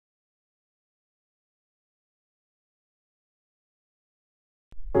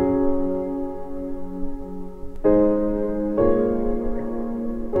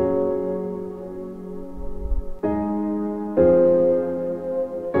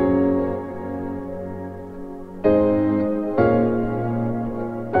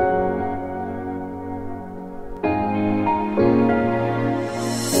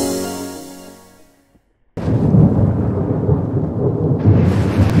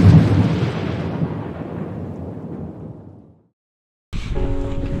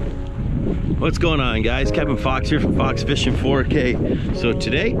What's going on, guys? Kevin Fox here from Fox Fishing 4K. So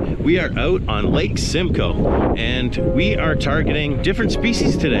today we are out on Lake Simcoe and we are targeting different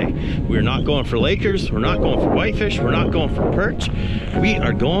species today. We're not going for Lakers, we're not going for whitefish, we're not going for perch. We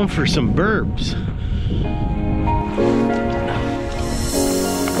are going for some burbs.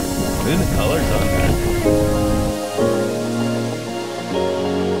 Look at the colors on that.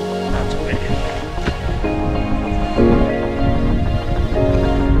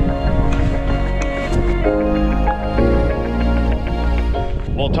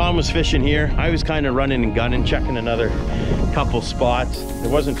 While Tom was fishing here, I was kind of running and gunning, checking another couple spots. There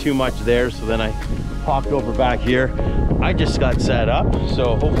wasn't too much there, so then I popped over back here. I just got set up,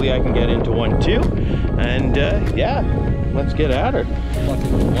 so hopefully I can get into one too. And yeah, let's get at her.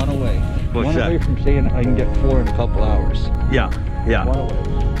 One away. What's one that? away from saying I can get 4 in a couple hours. Yeah. One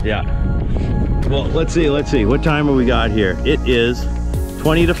away. Yeah. Well, let's see. What time have we got here? It is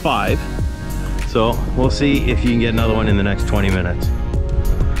 20 to 5. So we'll see if you can get another one in the next 20 minutes.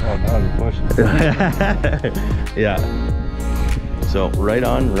 Oh, now you're pushing. Yeah. So right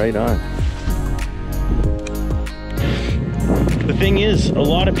on. The thing is, a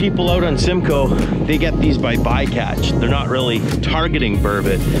lot of people out on Simcoe, they get these by bycatch. They're not really targeting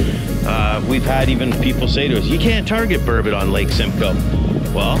burbot. We've had even people say to us, you can't target burbot on Lake Simcoe.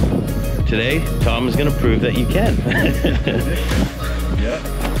 Well, today, Tom is gonna prove that you can. Yeah.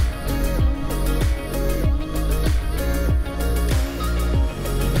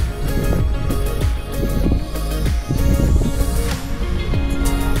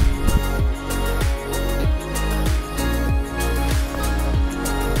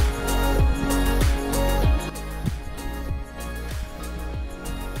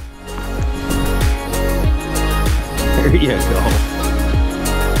 There you go.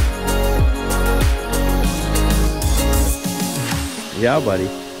 Yeah, buddy.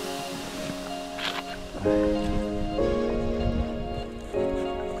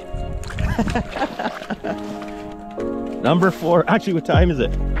 Number 4. Actually, what time is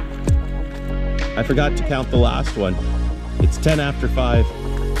it? I forgot to count the last one. It's 10 after 5.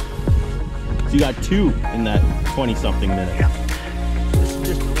 So you got 2 in that 20-something minute. Yeah. This is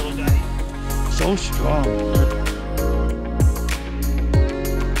just a little guy. So strong.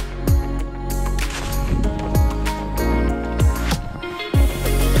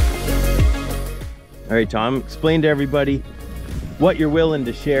 All right, Tom, explain to everybody what you're willing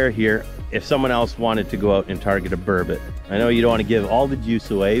to share here if someone else wanted to go out and target a burbot. I know you don't want to give all the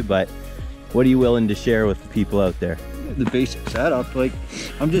juice away, but what are you willing to share with the people out there? The basic setup, like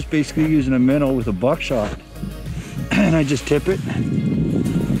I'm just basically using a minnow with a buckshot and I just tip it.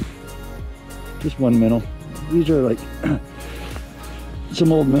 Just one minnow. These are like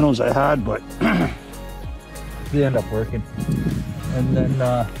some old minnows I had, but they end up working. And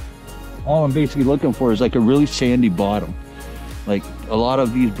then all I'm basically looking for is like a really sandy bottom. Like a lot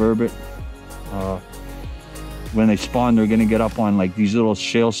of these burbot, when they spawn, they're gonna get up on like these little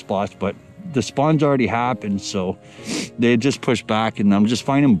shale spots, but the spawn's already happened, so they just push back, and I'm just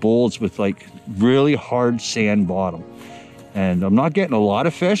finding bowls with like really hard sand bottom. And I'm not getting a lot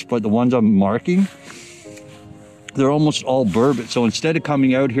of fish, but the ones I'm marking, they're almost all burbot. So instead of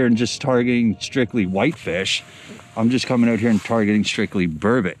coming out here and just targeting strictly whitefish, I'm just coming out here and targeting strictly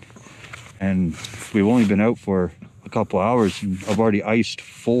burbot. And we've only been out for a couple hours and I've already iced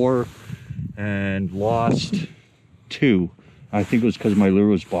 4 and lost 2. I think it was because my lure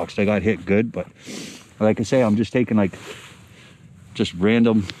was boxed. I got hit good, but like I say, I'm just taking like just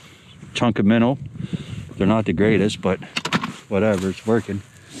random chunk of minnow. They're not the greatest, but whatever, it's working.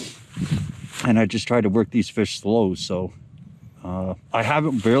 And I just try to work these fish slow. So I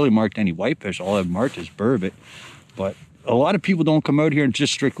haven't barely marked any whitefish. All I've marked is burbot, but a lot of people don't come out here and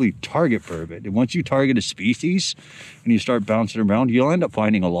just strictly target burbot. And once you target a species and you start bouncing around, you'll end up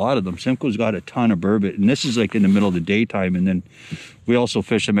finding a lot of them. Simcoe's got a ton of burbot, and this is like in the middle of the daytime, and then we also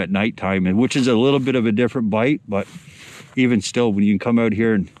fish them at nighttime, and which is a little bit of a different bite, but even still, when you can come out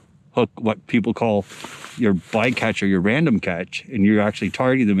here and hook what people call your bycatch or your random catch, and you're actually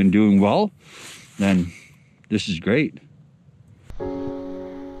targeting them and doing well, then this is great.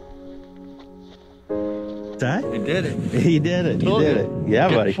 That? I did it. You did it. You did it. Yeah,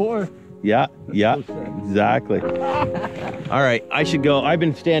 buddy. 4. Yeah, exactly. All right, I should go. I've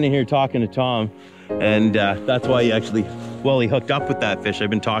been standing here talking to Tom, and that's why he actually, well, he hooked up with that fish. I've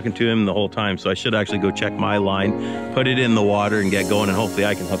been talking to him the whole time, so I should actually go check my line, put it in the water, and get going, and hopefully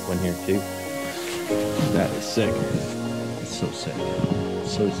I can hook one here too. That is sick. It's so sick.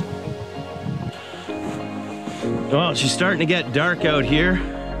 So sick. Well, it's just starting to get dark out here.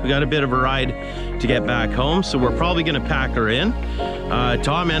 We got a bit of a ride to get back home, so we're probably gonna pack her in.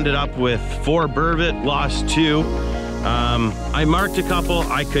 Tom ended up with 4 burbot, lost 2. I marked a couple,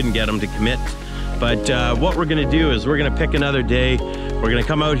 I couldn't get them to commit. But what we're gonna do is we're gonna pick another day. We're gonna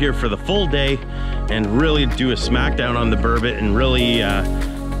come out here for the full day and really do a smackdown on the burbot and really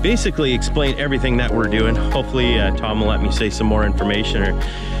basically explain everything that we're doing. Hopefully Tom will let me say some more information, or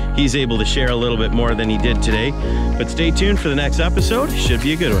he's able to share a little bit more than he did today. But stay tuned for the next episode. Should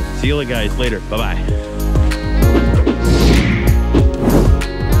be a good one. See you guys later. Bye-bye.